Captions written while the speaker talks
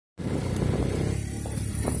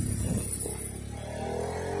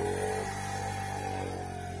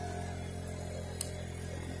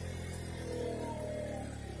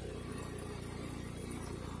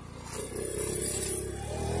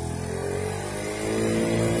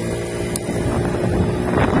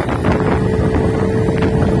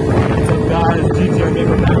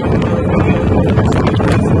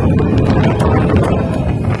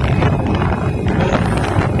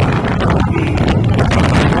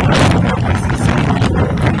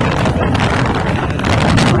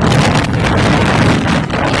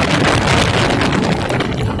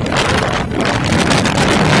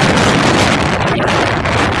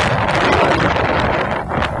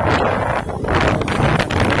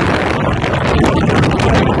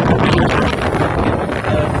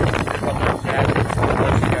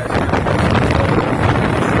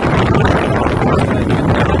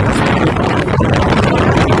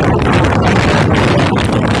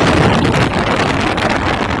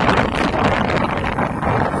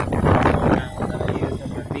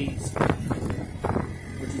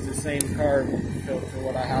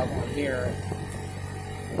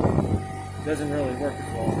doesn't really work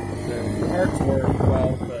as well. The parts work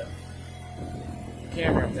well, but the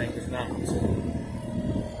camera thing does not.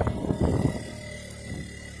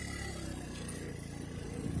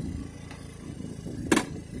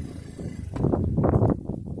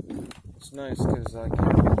 It's nice because I can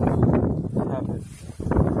have it with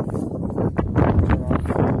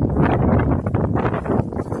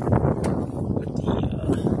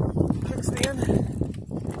the kickstand.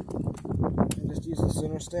 And just use the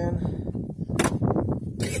center stand.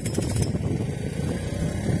 So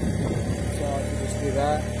I can just do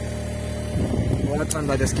that. A lot of times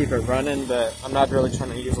I just keep it running, but I'm not really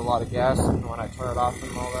trying to use a lot of gas, and when I turn it off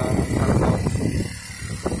and all that, it kind of helps.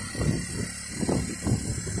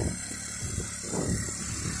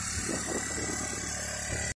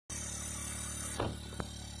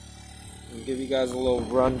 Give you guys a little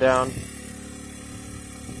rundown.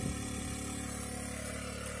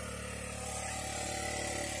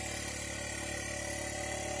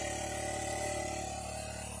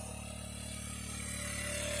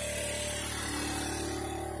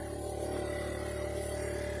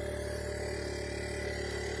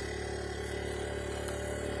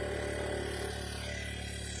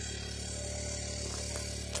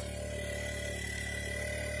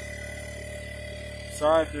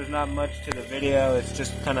 Sorry if there's not much to the video, it's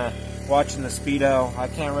just kind of watching the speedo. I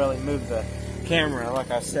can't really move the camera, like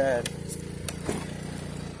I said.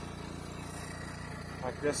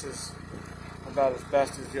 Like, this is about as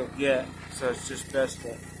best as you'll get, so it's just best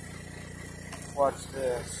to watch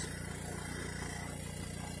this.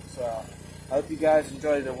 So, I hope you guys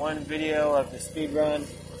enjoyed the one video of the speed run.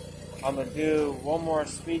 I'm going to do one more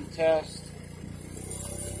speed test,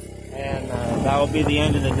 and that will be the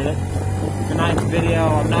end of tonight's video.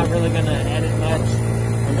 I'm not really going to edit much.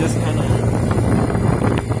 I'm just kind of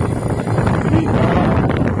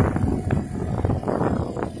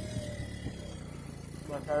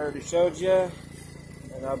like I already showed you,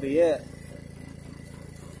 and that'll be it.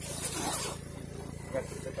 I got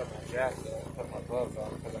to pick up my jacket and put my gloves on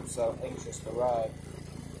because I'm so anxious to ride.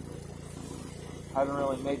 I haven't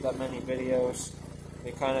really made that many videos.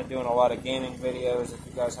 Been kind of doing a lot of gaming videos, if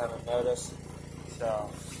you guys haven't noticed. So,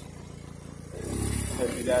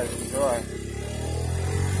 hope you guys enjoy.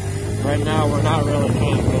 Right now, we're not really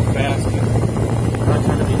trying to go fast. We're not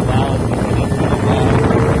trying to be loud. We're not trying to be loud.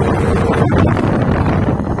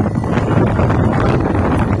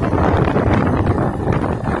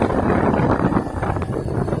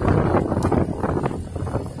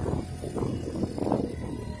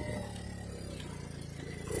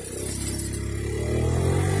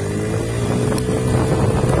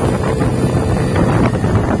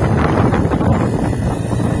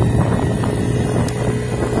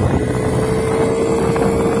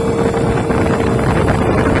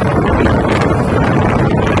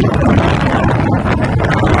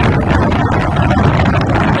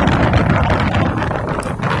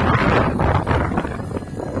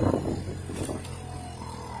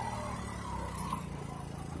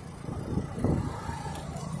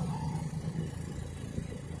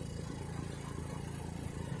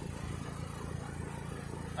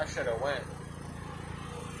 I should have went.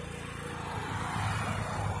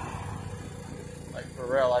 Like, for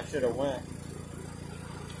real, I should have went.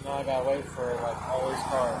 Now I gotta wait for, like, all these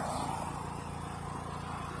cars.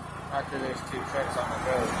 After there's 2 trucks on the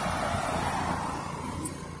road.